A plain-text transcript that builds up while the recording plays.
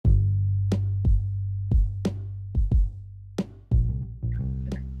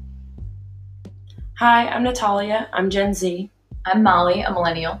Hi, I'm Natalia. I'm Gen Z. I'm Molly, a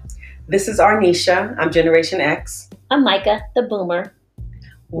millennial. This is Arnisha. I'm Generation X. I'm Micah, the boomer.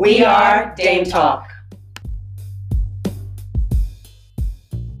 We are Dame Talk.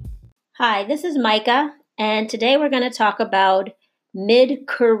 Hi, this is Micah, and today we're going to talk about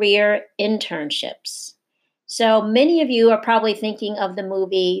mid-career internships. So many of you are probably thinking of the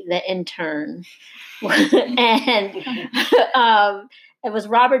movie The Intern. And it was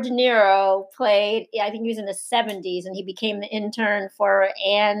Robert De Niro played, I think he was in the 70s, and he became the intern for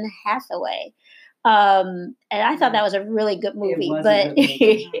Anne Hathaway. And I thought that was a really good movie.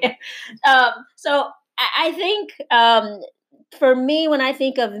 So I think for me, when I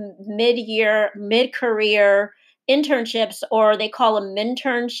think of mid-career internships, or they call them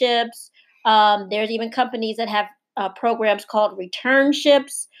internships, there's even companies that have programs called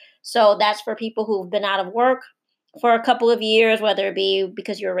returnships. So that's for people who've been out of work for a couple of years, whether it be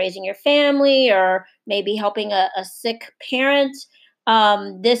because you're raising your family or maybe helping a sick parent.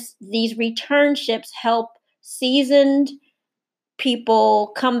 These returnships help seasoned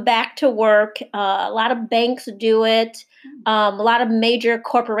people come back to work. A lot of banks do it. A lot of major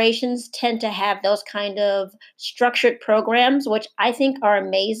corporations tend to have those kind of structured programs, which I think are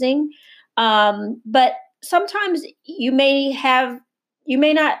amazing. But sometimes you may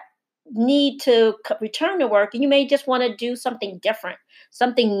not need to return to work, and you may just want to do something different,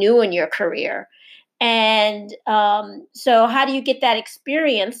 something new in your career. And so how do you get that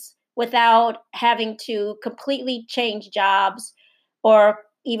experience without having to completely change jobs or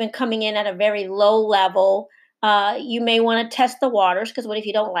even coming in at a very low level? You may want to test the waters, because what if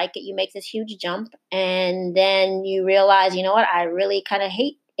you don't like it? You make this huge jump and then you realize, you know what, I really kind of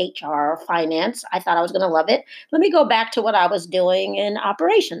hate HR or finance. I thought I was going to love it. Let me go back to what I was doing in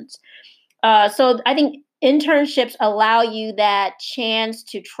operations. So I think internships allow you that chance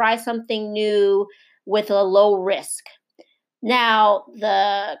to try something new with a low risk. Now,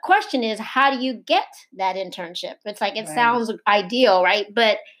 the question is, how do you get that internship? It's like, it sounds ideal, right?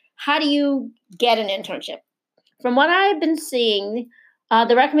 But how do you get an internship? From what I've been seeing,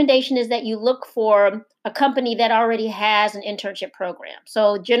 the recommendation is that you look for a company that already has an internship program.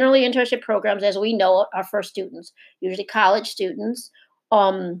 So generally, internship programs, as we know, are for students, usually college students,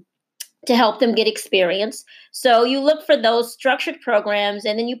 to help them get experience. So you look for those structured programs,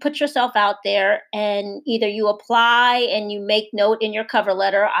 and then you put yourself out there, and either you apply and you make note in your cover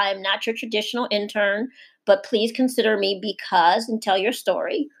letter, I'm not your traditional intern, but please consider me because, and tell your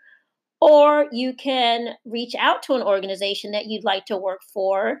story. Or you can reach out to an organization that you'd like to work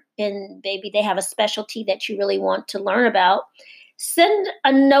for, and maybe they have a specialty that you really want to learn about. Send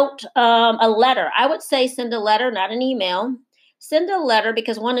a note, a letter. I would say send a letter, not an email. Send a letter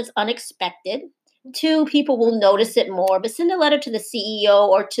because, one, it's unexpected. Two, people will notice it more. But send a letter to the CEO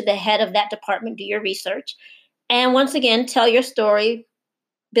or to the head of that department. Do your research. And once again, tell your story,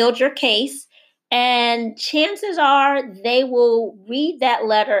 build your case. And chances are they will read that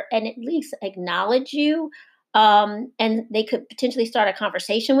letter and at least acknowledge you. And they could potentially start a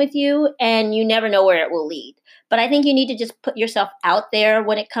conversation with you, and you never know where it will lead. But I think you need to just put yourself out there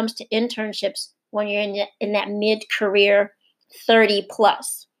when it comes to internships when you're in that mid-career 30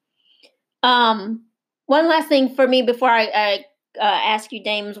 plus. One last thing for me before I ask you,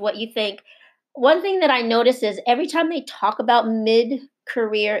 dames, what you think. One thing that I notice is every time they talk about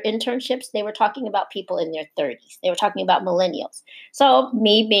mid-career internships, they were talking about people in their 30s. They were talking about millennials. So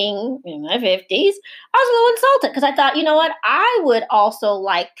me being in my 50s, I was a little insulted because I thought, you know what, I would also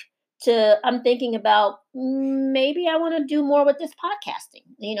like to, I'm thinking about maybe I want to do more with this podcasting.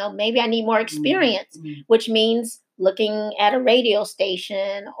 You know, maybe I need more experience, which means looking at a radio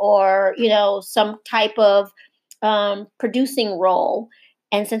station or, you know, some type of producing role.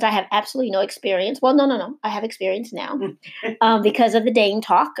 And since I have absolutely no experience, well, no, I have experience now because of the Dame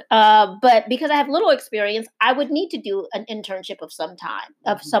Talk. But because I have little experience, I would need to do an internship of some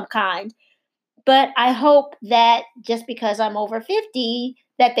kind. But I hope that just because I'm over 50,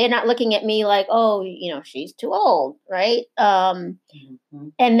 that they're not looking at me like, oh, you know, she's too old, right? And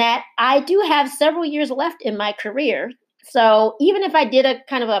that I do have several years left in my career. So even if I did a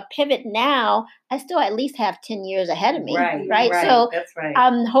kind of a pivot now, I still at least have 10 years ahead of me, right? So that's right.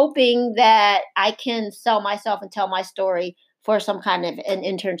 I'm hoping that I can sell myself and tell my story for some kind of an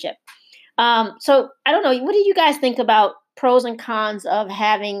internship. So I don't know. What do you guys think about pros and cons of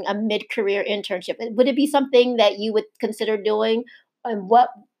having a mid-career internship? Would it be something that you would consider doing? And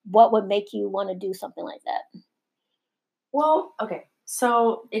what would make you want to do something like that? Well, okay.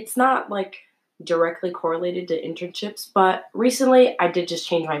 So it's not like directly correlated to internships, but recently I did just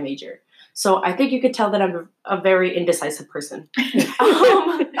change my major. So I think you could tell that I'm a very indecisive person.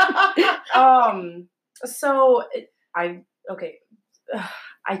 So I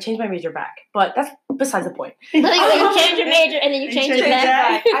changed my major back, but that's besides the point. You changed your major and then you changed it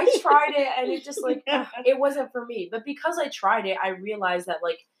back. I tried it and it just it wasn't for me. But because I tried it, I realized that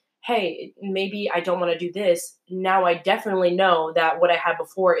hey, maybe I don't want to do this. Now I definitely know that what I had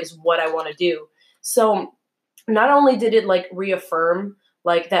before is what I want to do. So not only did it reaffirm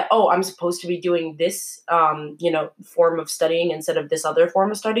that, oh, I'm supposed to be doing this, form of studying instead of this other form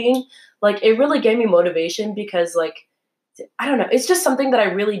of studying. It really gave me motivation because I don't know, it's just something that I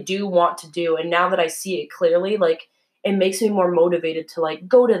really do want to do. And now that I see it clearly, it makes me more motivated to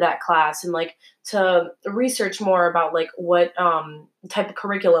go to that class and to research more about what type of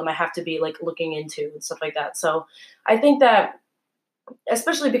curriculum I have to be looking into and stuff like that. So I think that,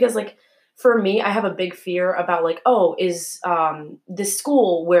 especially because for me, I have a big fear about is this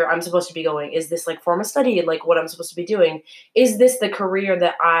school where I'm supposed to be going, is this form of study, what I'm supposed to be doing? Is this the career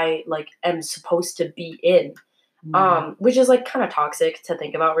that I am supposed to be in? Which is kind of toxic to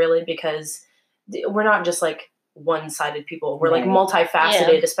think about, really, because we're not just one-sided people. We're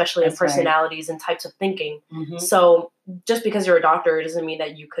multifaceted, especially in personalities and types of thinking. Mm-hmm. So just because you're a doctor, it doesn't mean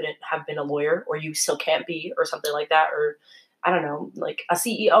that you couldn't have been a lawyer, or you still can't be, or something like that, or I don't know, a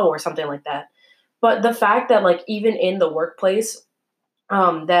CEO or something like that. But the fact that even in the workplace,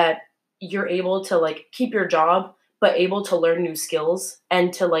 that you're able to keep your job, but able to learn new skills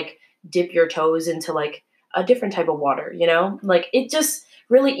and to dip your toes into a different type of water, it just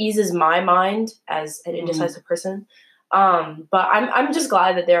really eases my mind as an indecisive person. But I'm just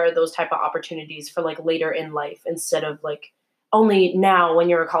glad that there are those type of opportunities for later in life, instead of only now when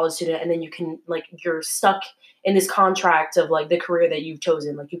you're a college student and then you can you're stuck in this contract of the career that you've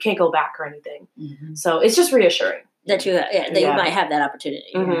chosen. You can't go back or anything. Mm-hmm. So it's just reassuring that you might have that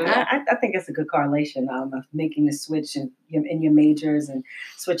opportunity. Mm-hmm. I think it's a good correlation of making the switch in your majors and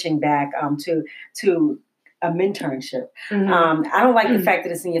switching back to a mentorship. Mm-hmm. I don't like the fact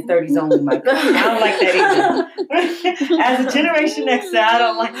that it's in your 30s only, Mike. I don't like that either. As a Generation X, I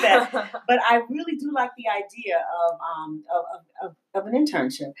don't like that. But I really do like the idea of an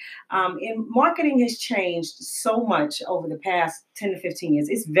internship. And marketing has changed so much over the past 10 to 15 years.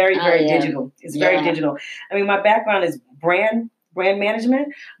 It's very, very digital. It's very digital. I mean, my background is brand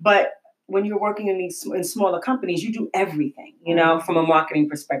management, but when you're working in smaller companies, you do everything, from a marketing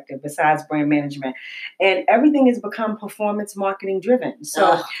perspective, besides brand management. And everything has become performance marketing driven.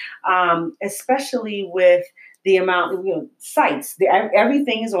 So especially with the amount of sites,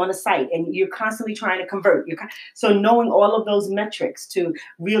 everything is on a site and you're constantly trying to convert. So knowing all of those metrics to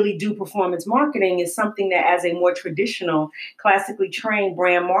really do performance marketing is something that, as a more traditional, classically trained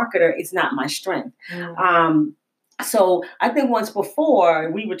brand marketer, it's not my strength. So I think once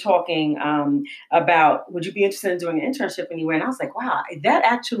before we were talking about, would you be interested in doing an internship anywhere? And I was like, wow, that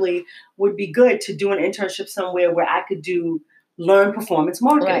actually would be good to do an internship somewhere where I could learn performance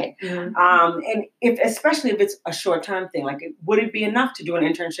marketing. Right. Mm-hmm. And especially if it's a short-term thing, would it be enough to do an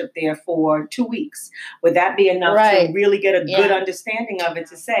internship there for 2 weeks? Would that be enough to really get a good understanding of it,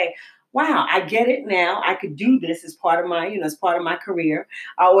 to say, wow, I get it now. I could do this as part of my, as part of my career.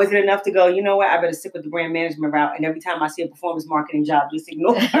 Or is it enough to go, you know what, I better stick with the brand management route, and every time I see a performance marketing job, just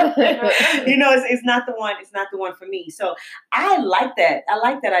ignore it. It's not the one. It's not the one for me. So I like that. I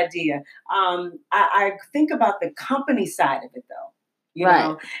like that idea. I think about the company side of it, though. You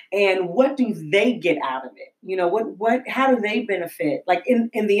know, and what do they get out of it? How do they benefit? In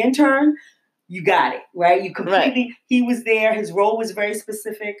the intern, you got it, right? You completely, he was there. His role was very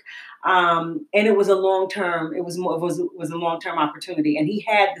specific. And it was a long-term, it was a long-term opportunity. And he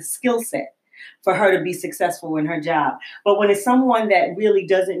had the skill set for her to be successful in her job. But when it's someone that really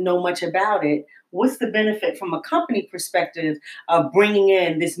doesn't know much about it, what's the benefit from a company perspective of bringing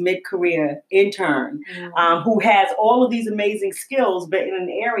in this mid-career intern who has all of these amazing skills, but in an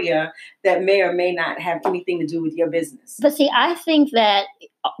area that may or may not have anything to do with your business? But see, I think that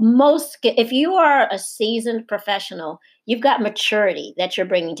if you are a seasoned professional, you've got maturity that you're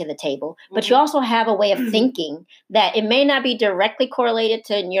bringing to the table, but you also have a way of thinking that it may not be directly correlated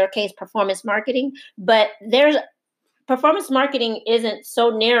to, in your case, performance marketing, but performance marketing isn't so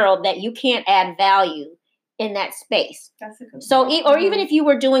narrow that you can't add value in that space. That's a good point. Or even if you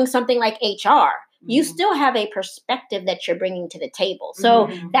were doing something like HR, you still have a perspective that you're bringing to the table. So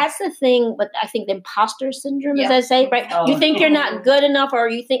that's the thing. But I think the imposter syndrome, as I say, right? You think you're not good enough,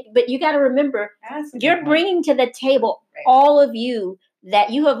 but you got to remember, you're bringing to the table all of you that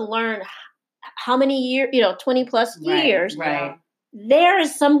you have learned how many years, 20 plus years. Right. There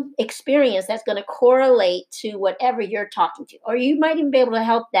is some experience that's going to correlate to whatever you're talking to. Or you might even be able to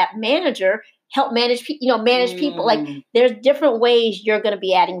help that manager help manage people. Like there's different ways you're going to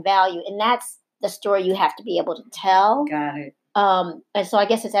be adding value, and that's the story you have to be able to tell. Got it. And so I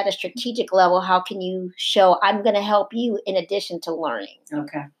guess it's at a strategic level. How can you show I'm going to help you in addition to learning?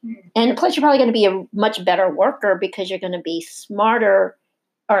 Okay. And plus, you're probably going to be a much better worker because you're going to be smarter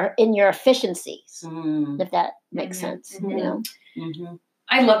or in your efficiencies, if that makes sense. You know. Mm-hmm.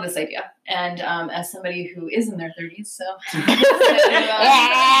 I love this idea, and as somebody who is in their 30s, so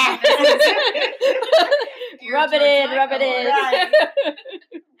rub it in. But,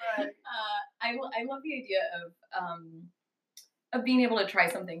 I love the idea of being able to try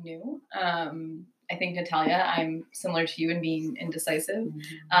something new. I think, Natalia, I'm similar to you in being indecisive.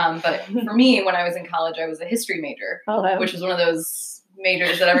 But for me, when I was in college, I was a history major, which was one of those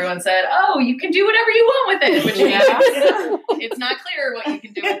majors that everyone said, oh, you can do whatever you want with it, which it's not clear what you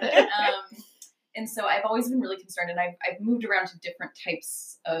can do with it. And so I've always been really concerned, and I've moved around to different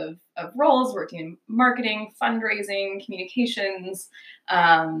types of roles, working in marketing, fundraising, communications,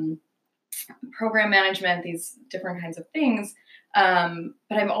 program management, these different kinds of things. But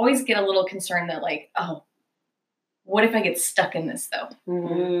I always get a little concerned that like, oh, what if I get stuck in this though?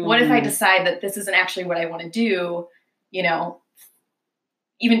 What if I decide that this isn't actually what I want to do,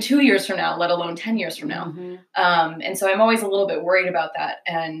 even 2 years from now, let alone 10 years from now. And so I'm always a little bit worried about that.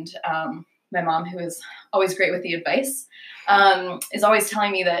 And my mom, who is always great with the advice, is always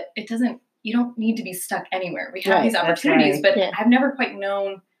telling me that you don't need to be stuck anywhere. We have these opportunities, but I've never quite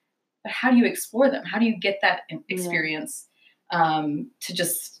known, but how do you explore them? How do you get that experience to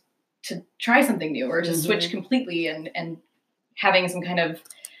try something new or to switch completely, and having some kind of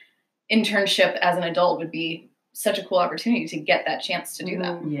internship as an adult would be such a cool opportunity to get that chance to do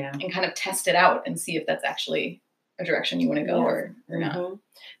that and kind of test it out and see if that's actually a direction you want to go or not.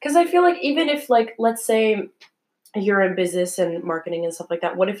 Because I feel like even if, like, let's say you're in business and marketing and stuff like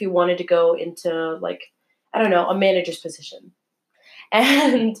that, what if you wanted to go into, like, I don't know, a manager's position?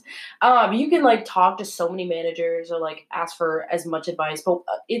 And you can, like, talk to so many managers or, like, ask for as much advice, but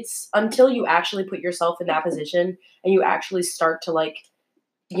it's until you actually put yourself in that position and you actually start to, like,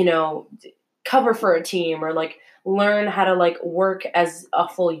 cover for a team or, like, learn how to, like, work as a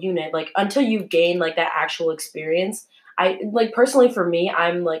full unit, like, until you gain, like, that actual experience. I, like, personally for me,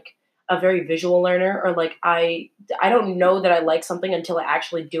 I'm, like, a very visual learner, or, like, I don't know that I like something until I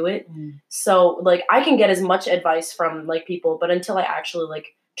actually do it. So, like, I can get as much advice from, like, people, but until I actually,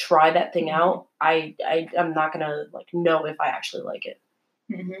 like, try that thing out, I'm not gonna, like, know if I actually like it.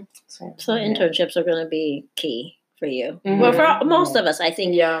 So internships are going to be key for you. Well, for most of us, I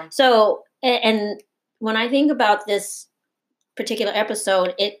think. Yeah. So, and when I think about this particular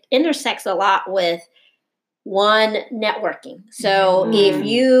episode, it intersects a lot with networking. So if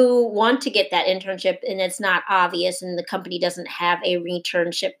you want to get that internship and it's not obvious and the company doesn't have a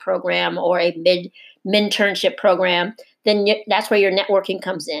returnship program or a mid-internship program, then that's where your networking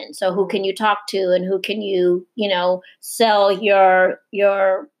comes in. So who can you talk to, and who can you, sell your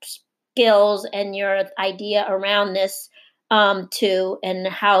skills and your idea around this to, and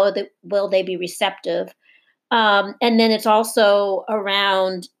how will they be receptive? And then it's also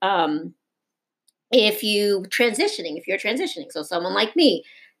around if you're transitioning. So someone like me,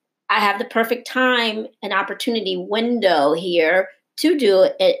 I have the perfect time and opportunity window here to do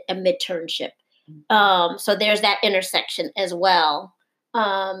a midternship. So there's that intersection as well,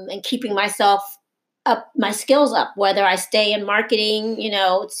 and keeping my skills up, whether I stay in marketing,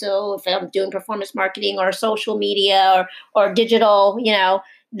 so if I'm doing performance marketing or social media or digital,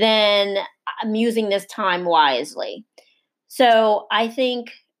 then I'm using this time wisely. So I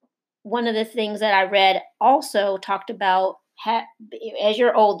think one of the things that I read also talked about, as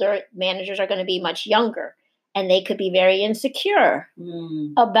you're older, managers are going to be much younger, and they could be very insecure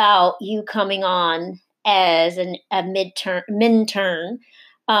about you coming on as a midterm.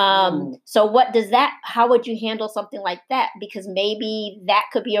 So how would you handle something like that? Because maybe that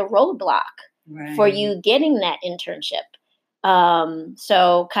could be a roadblock for you getting that internship.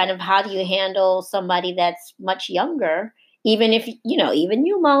 So kind of how do you handle somebody that's much younger? Even if, even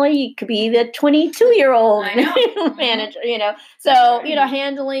you, Molly, you could be the 22-year-old manager, So,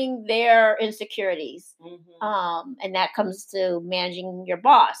 handling their insecurities. And that comes to managing your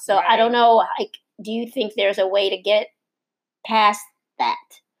boss. So I don't know, do you think there's a way to get past that?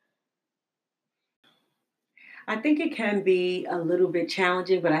 I think it can be a little bit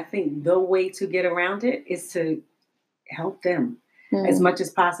challenging, but I think the way to get around it is to help them as much as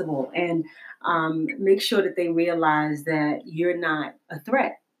possible, and make sure that they realize that you're not a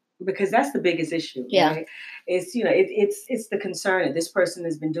threat. because that's the biggest issue. Yeah. Right? It's it's the concern that this person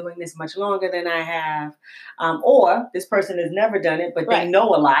has been doing this much longer than I have, or this person has never done it, but they Right. know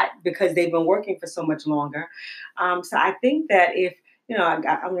a lot because they've been working for so much longer. So I think that if I'm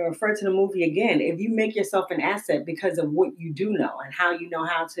going to refer to the movie again. If you make yourself an asset because of what you do know and how you know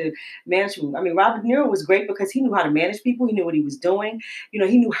how to manage people. I mean, Robert De Niro was great because he knew how to manage people. He knew what he was doing. He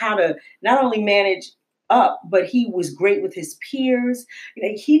knew how to not only manage up, but he was great with his peers.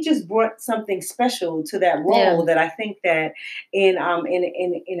 He just brought something special to that role that I think that in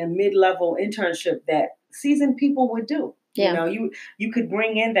a mid-level internship that seasoned people would do. Yeah. You could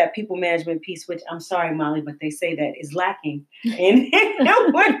bring in that people management piece, which I'm sorry, Molly, but they say that is lacking in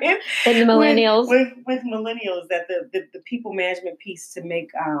the millennials. With millennials, that the people management piece to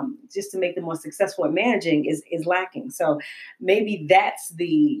make them more successful at managing is lacking. So maybe that's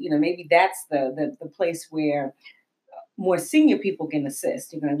the place where more senior people can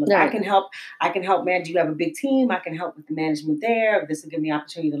assist. Look, Right. I can help manage. You have a big team. I can help with the management there. This will give me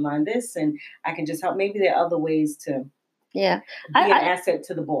opportunity to learn this, and I can just help. Maybe there are other ways to be an asset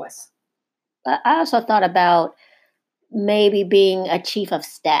to the boss. I also thought about maybe being a chief of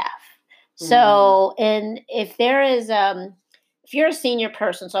staff. So, and if there is, if you're a senior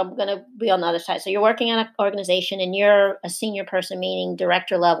person, so I'm going to be on the other side. So you're working in an organization and you're a senior person, meaning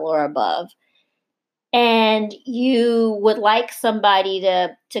director level or above, and you would like somebody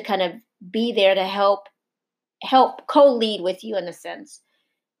to kind of be there to help co-lead with you in a sense.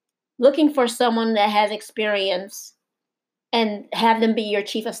 Looking for someone that has experience and have them be your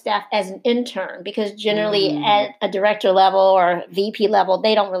chief of staff as an intern, because generally at a director level or VP level,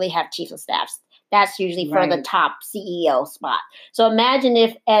 they don't really have chief of staffs. That's usually for the top CEO spot. So imagine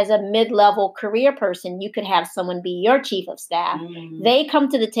if as a mid-level career person, you could have someone be your chief of staff. They come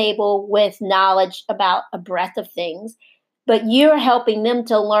to the table with knowledge about a breadth of things, but you're helping them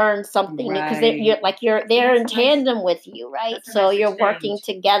to learn something new because they're in tandem with you, right? So you're working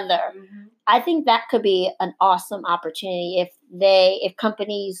together. I think that could be an awesome opportunity if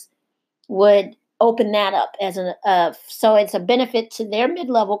companies would open that up as so it's a benefit to their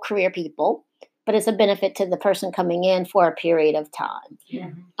mid-level career people, but it's a benefit to the person coming in for a period of time.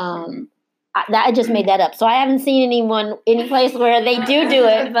 I just made that up, so I haven't seen any place where they do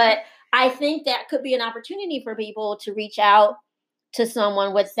it, but I think that could be an opportunity for people to reach out to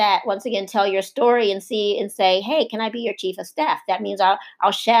someone with that. Once again, tell your story and say, hey, can I be your chief of staff? That means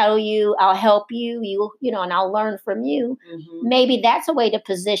I'll shadow you, I'll help you, and I'll learn from you. Maybe that's a way to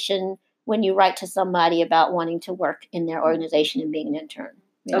position when you write to somebody about wanting to work in their organization and being an intern.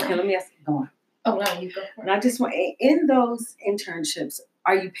 Okay, let me ask you. Go on. Oh no, you go for it. And I just want, in those internships,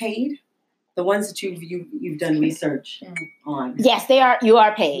 are you paid? The ones that you've done research on. Yes, they are. You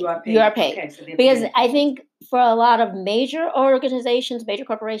are paid. You are paid. Okay, so because paid. I think for a lot of major organizations, major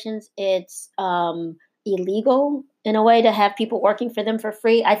corporations, it's illegal in a way to have people working for them for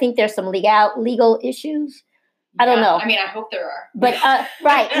free. I think there's some legal issues. I don't know. I mean, I hope there are. But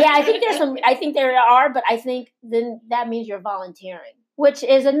right, yeah, I think there are, but I think then that means you're volunteering, which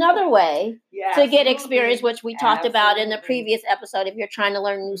is another way to get experience, which we talked about in the previous episode. If you're trying to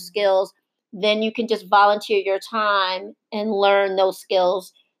learn new skills, then you can just volunteer your time and learn those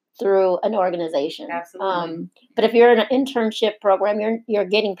skills through an organization. Absolutely. But if you're in an internship program, you're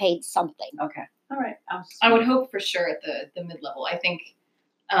getting paid something. Okay. All right. I would hope for sure at the mid-level. I think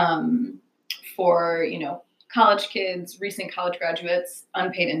for college kids, recent college graduates,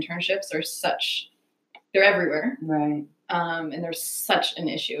 unpaid internships they're everywhere. Right. And there's such an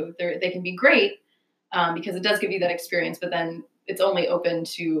issue. They can be great because it does give you that experience, but then it's only open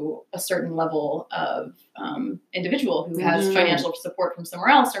to a certain level of individual who has financial support from somewhere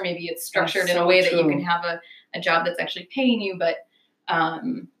else, or maybe it's structured in a way that you can have a job that's actually paying you, but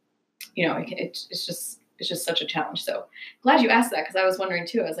it's just such a challenge. So glad you asked that, because I was wondering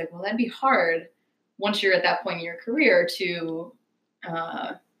too. I was like, well, that'd be hard once you're at that point in your career to,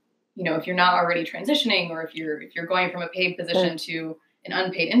 if you're not already transitioning, or if you're going from a paid position to an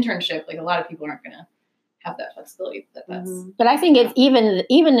unpaid internship, like a lot of people aren't going to have that flexibility. But I think it's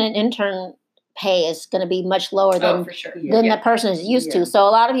even an intern pay is going to be much lower than for sure. than the person is used to. So a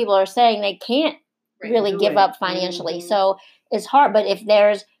lot of people are saying they can't really give up financially. So it's hard. But if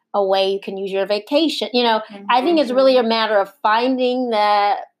there's a way you can use your vacation, I think it's really a matter of finding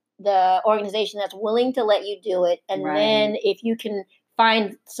the organization that's willing to let you do it, and then if you can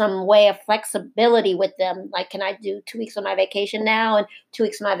find some way of flexibility with them, like, can I do 2 weeks of my vacation now and 2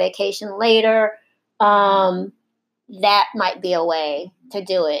 weeks of my vacation later? That might be a way to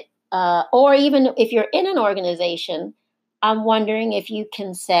do it. Or even if you're in an organization, I'm wondering if you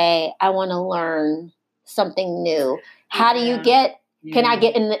can say, I want to learn something new. How do you get Can I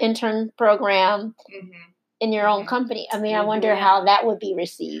get in the intern program in your own Mhm. company? I mean, I wonder Yeah. how that would be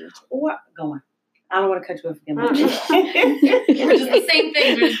received. Or go on. I don't want to cut you off again. We're just the same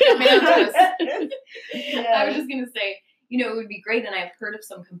things. We're just coming out to us. I Yeah. was just going to say, it would be great, and I've heard of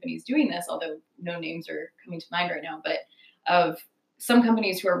some companies doing this, although no names are coming to mind right now, but of some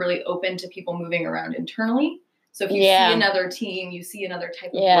companies who are really open to people moving around internally. So if you see another team, you see another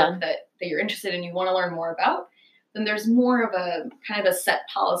type of work that you're interested in, you want to learn more about, then there's more of a kind of a set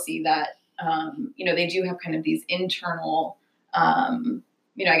policy that, they do have kind of these internal, I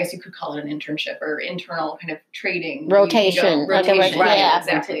guess you could call it an internship or internal kind of trading. Rotation. Rotation. Right. Yeah,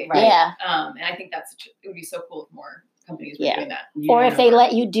 exactly. Right. Yeah. And I think it would be so cool if more companies were doing that. Or if they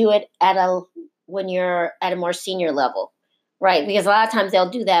let you do it when you're at a more senior level. Right, because a lot of times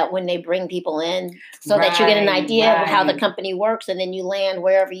they'll do that when they bring people in so that you get an idea of how the company works, and then you land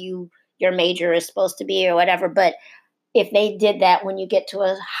wherever your major is supposed to be or whatever. But if they did that when you get to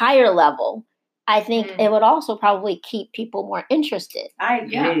a higher level, I think it would also probably keep people more interested. I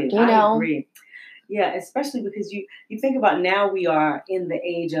agree. Yeah. I agree. Yeah, especially because you think about now we are in the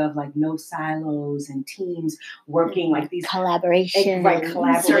age of like no silos and teams working like these collaboration. Right,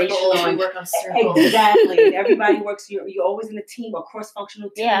 collaboration. We work on circles. Exactly. Everybody works, you're always in a team, a cross-functional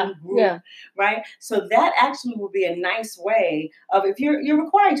team group, right? So that actually would be a nice way of, if you're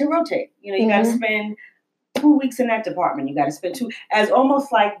required to rotate. You got to spend 2 weeks in that department. You got to spend 2, as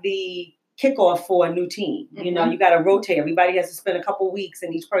almost like the kickoff for a new team. You got to rotate. Everybody has to spend a couple weeks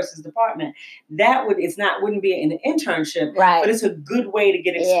in each person's department. That wouldn't be an internship, right? But it's a good way to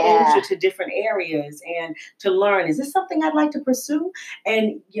get exposure to different areas and to learn. Is this something I'd like to pursue?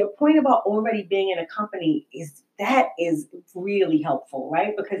 And your point about already being in a company is really helpful,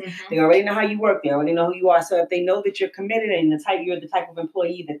 right? Because they already know how you work. They already know who you are. So if they know that you're committed and you're the type of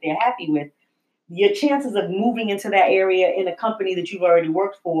employee that they're happy with, your chances of moving into that area in a company that you've already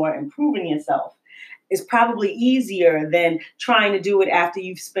worked for and proving yourself is probably easier than trying to do it after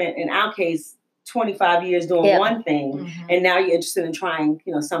you've spent, in our case, 25 years doing one thing, and now you're interested in trying,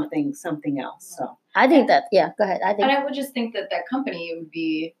 something else. So I think that, go ahead. I would just think that company would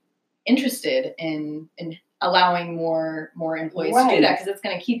be interested in allowing more employees to do that, because it's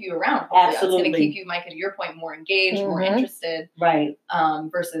going to keep you around. Absolutely. It's going to keep you, Micah, to your point, more engaged, more interested, right?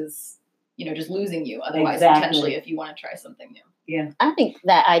 Versus just losing you otherwise, potentially, if you want to try something new. Yeah. I think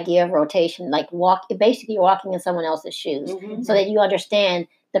that idea of rotation, like basically walking in someone else's shoes, so that you understand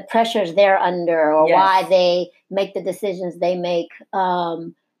the pressures they're under or why they make the decisions they make.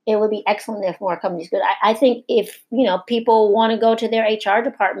 It would be excellent if more companies could. I think if, people want to go to their HR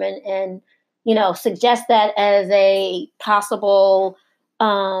department and, suggest that as a possible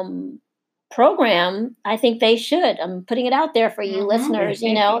program, I think they should. I'm putting it out there for you listeners.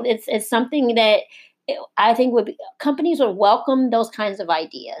 It's something that I think companies would welcome those kinds of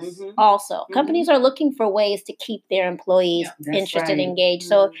ideas. Also, companies are looking for ways to keep their employees interested, engaged.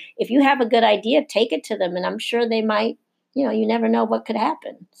 So if you have a good idea, take it to them, and I'm sure they might. You never know what could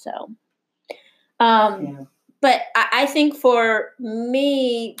happen. So, but I think for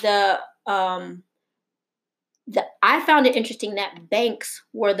me, I found it interesting that banks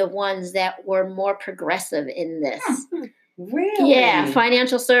were the ones that were more progressive in this. Really? Yeah,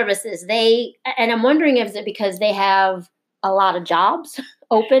 financial services. And I'm wondering if it's because they have a lot of jobs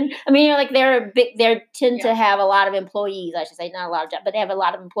open. I mean, they tend to have a lot of employees, I should say, not a lot of jobs, but they have a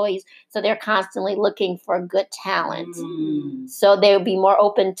lot of employees. So they're constantly looking for good talent. So they would be more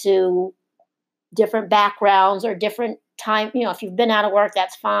open to different backgrounds or different time. If you've been out of work,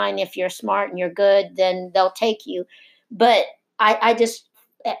 that's fine. If you're smart and you're good, then they'll take you. But I just,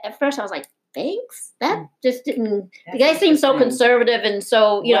 at first I was like, thanks? That just didn't, the guy seemed so conservative and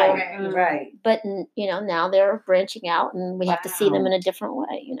so, right. But, now they're branching out and we have to see them in a different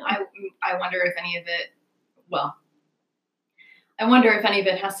way, I wonder if any of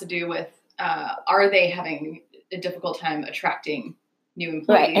it, has to do with, are they having a difficult time attracting new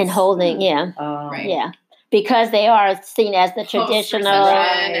employees? Right, and holding, right. Yeah. Because they are seen as the traditional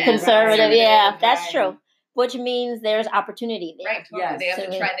conservative. That's true. Which means there's opportunity there. Right. Totally. They have to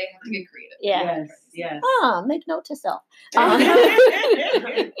try. They have to get creative. Yeah. Yes. Make note to self.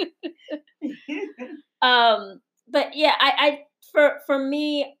 But yeah, for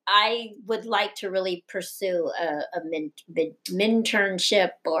me, I would like to really pursue a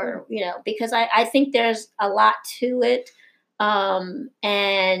internship, or because I think there's a lot to it,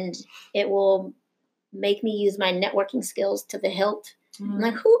 and it will make me use my networking skills to the hilt. I'm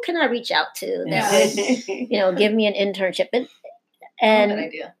like, who can I reach out to that would, give me an internship? I love that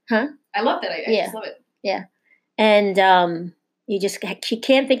idea. Huh? I love that idea. I just love it. Yeah. And you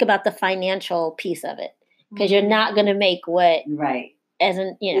can't think about the financial piece of it. because you're not going to make what, Right. as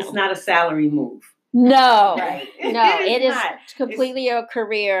an, It's not a salary move. No. Right. No, it is not. completely a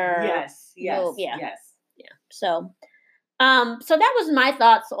career. Yes. move. Yeah. Yes. Yeah. So that was my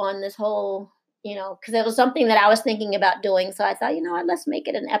thoughts on this whole, because it was something that I was thinking about doing. So I thought, what, let's make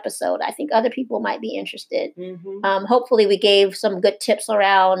it an episode. I think other people might be interested. Mm-hmm. Hopefully we gave some good tips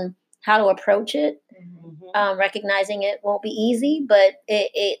around how to approach it. Mm-hmm. Recognizing it won't be easy, but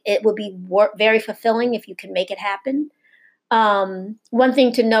it would be very fulfilling if you can make it happen. One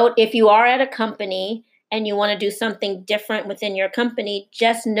thing to note, if you are at a company and you want to do something different within your company,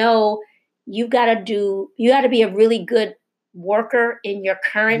 just know you got to be a really good worker in your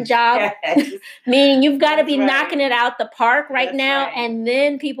current job. Yes. Meaning you've got to That's be right. knocking it out the park That's now, right. and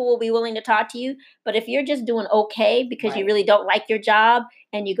then people will be willing to talk to you. But if you're just doing okay because you Right. really don't like your job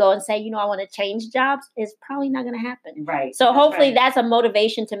and you go and say, I want to change jobs, it's probably not going to happen. Right. So That's hopefully right. that's a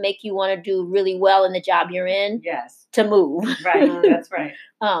motivation to make you want to do really well in the job you're in Yes. to move. Right. That's right.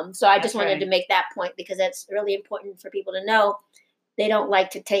 So I That's just wanted right. to make that point because that's really important for people to know. They don't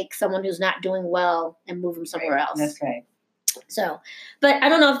like to take someone who's not doing well and move them somewhere else. That's right. So, but I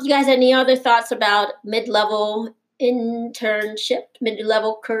don't know if you guys had any other thoughts about mid-level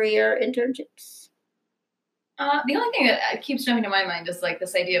career internships. The only thing that keeps jumping to my mind is like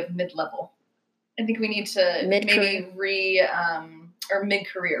this idea of mid-level. I think we need to maybe or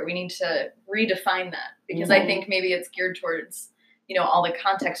mid-career. We need to redefine that because I think maybe it's geared towards, all the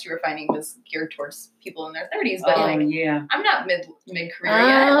context you were finding was geared towards people in their 30s. But yeah. I'm not mid-career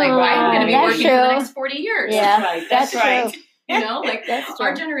yet. Like I'm going to be that's working true. for the next 40 years. Yeah, That's right. true. Like That's true.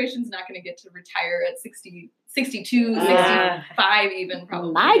 our generation's not going to get to retire at 60, 62, 65 even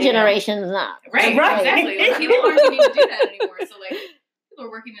probably. My generation's not. Right, exactly. Like, people aren't getting to do that anymore. So like people are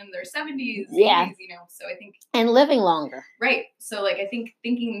working in their 70s, 80s, so I think. And living longer. Right. So like I think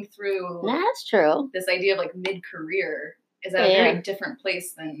thinking through That's true. this idea of like mid-career is at a very different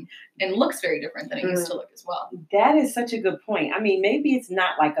place and looks very different than it used to look as well. That is such a good point. I mean, maybe it's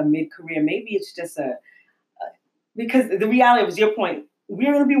not like a mid-career. Maybe it's just because the reality was your point.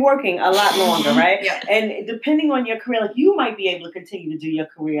 We're going to be working a lot longer, right? Yeah. And depending on your career, like you might be able to continue to do your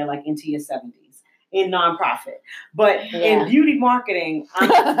career like into your 70s in nonprofit. But in beauty marketing, I'm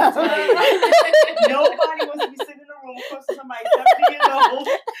just telling you, nobody wants to be sitting in a room close to somebody 70 years old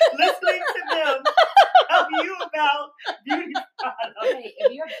listening to them tell you about beauty products. Hey,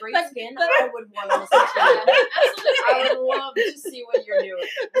 if you have great skin, I would want to listen to you. Absolutely. I would love to see what you're doing.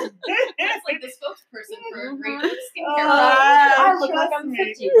 It's like the spokesperson for a great skincare product. I look like trust I'm me.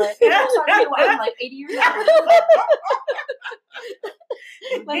 50, but people talk to me when I'm like 80 years old.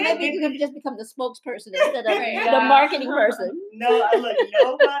 But maybe you could just become the spokesperson instead of Right. the marketing person. No, look,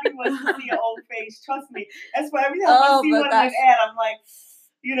 nobody wants to see your old face. Trust me. That's why every time I see one of gosh. an ad, I'm like,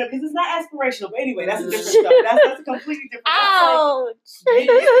 because it's not aspirational. But anyway, that's a different stuff. That's a completely different Ouch!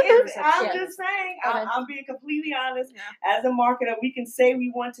 I'm just saying, I'm being completely honest. As a marketer, we can say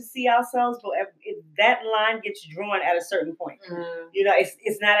we want to see ourselves, but if that line gets drawn at a certain point,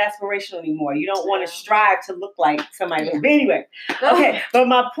 it's not aspirational anymore. You don't want to strive to look like somebody else. But anyway, okay. But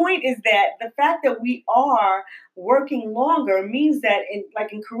my point is that the fact that we are working longer means that in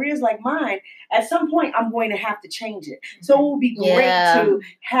careers like mine, at some point I'm going to have to change it. So it will be great to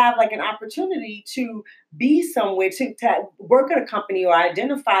have like an opportunity to be somewhere, to work at a company or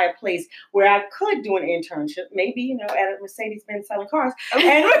identify a place where I could do an internship, maybe, at a Mercedes-Benz selling cars.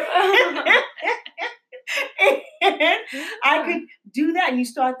 And I could do that, and you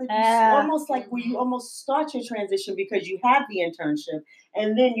start almost like where you almost start your transition because you have the internship,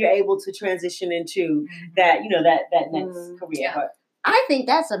 and then you're able to transition into that, that next career. Yeah. But I think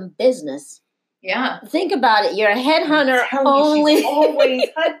that's a business. Yeah. Think about it. You're a headhunter her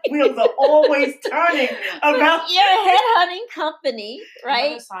wheels are always turning about. You're a headhunting company, right?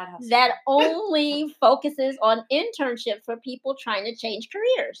 Another side hustle. That only focuses on internship for people trying to change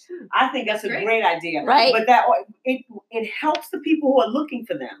careers. I think that's a great idea, right? But that it helps the people who are looking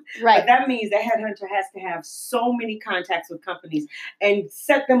for them, right? But that means that headhunter has to have so many contacts with companies and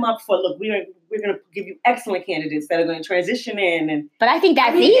set them up for. Look, we're going to give you excellent candidates that are going to transition in. But I think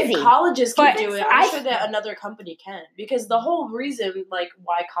that's easy. If colleges can do it, I'm I sure that another company can, because the whole reason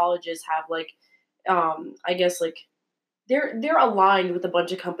why colleges have I guess they're aligned with a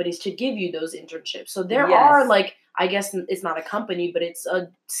bunch of companies to give you those internships. So there are I guess it's not a company, but it's a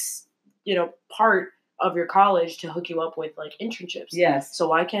part of your college to hook you up with internships. Yes. So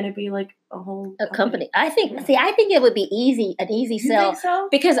why can't it be a whole company? I think. See, I think it would be an easy You sell. think so?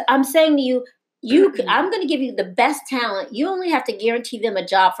 Because I'm saying to you, I'm going to give you the best talent. You only have to guarantee them a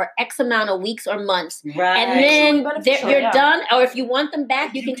job for X amount of weeks or months. Right. And then you're Yeah. done. Or if you want them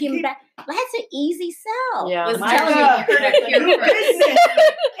back, you can keep them back. That's an easy sell. Yeah. Was My telling God. you, you heard it here New first. business.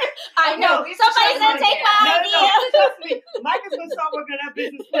 I know. we have to Somebody's try going to take it my again. idea. Trust me. Mike is going to start working on that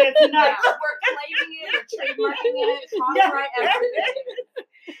business plan tonight. Yeah, we're claiming it, we're trademarking it, Yeah. copyright everything.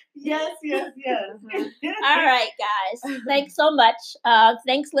 Yes. All right, guys. Thanks so much.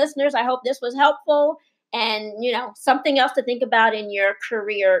 Thanks, listeners. I hope this was helpful and, something else to think about in your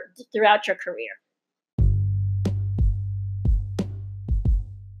career, throughout your career.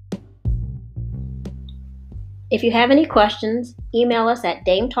 If you have any questions, email us at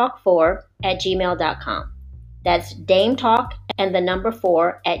dametalk4@gmail.com. That's dametalk and the number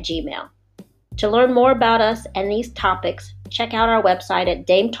 4@gmail. To learn more about us and these topics, check out our website at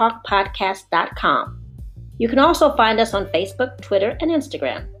dametalkpodcast.com. You can also find us on Facebook, Twitter, and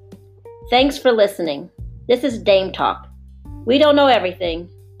Instagram. Thanks for listening. This is Dame Talk. We don't know everything,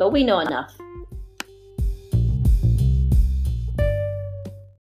 but we know enough.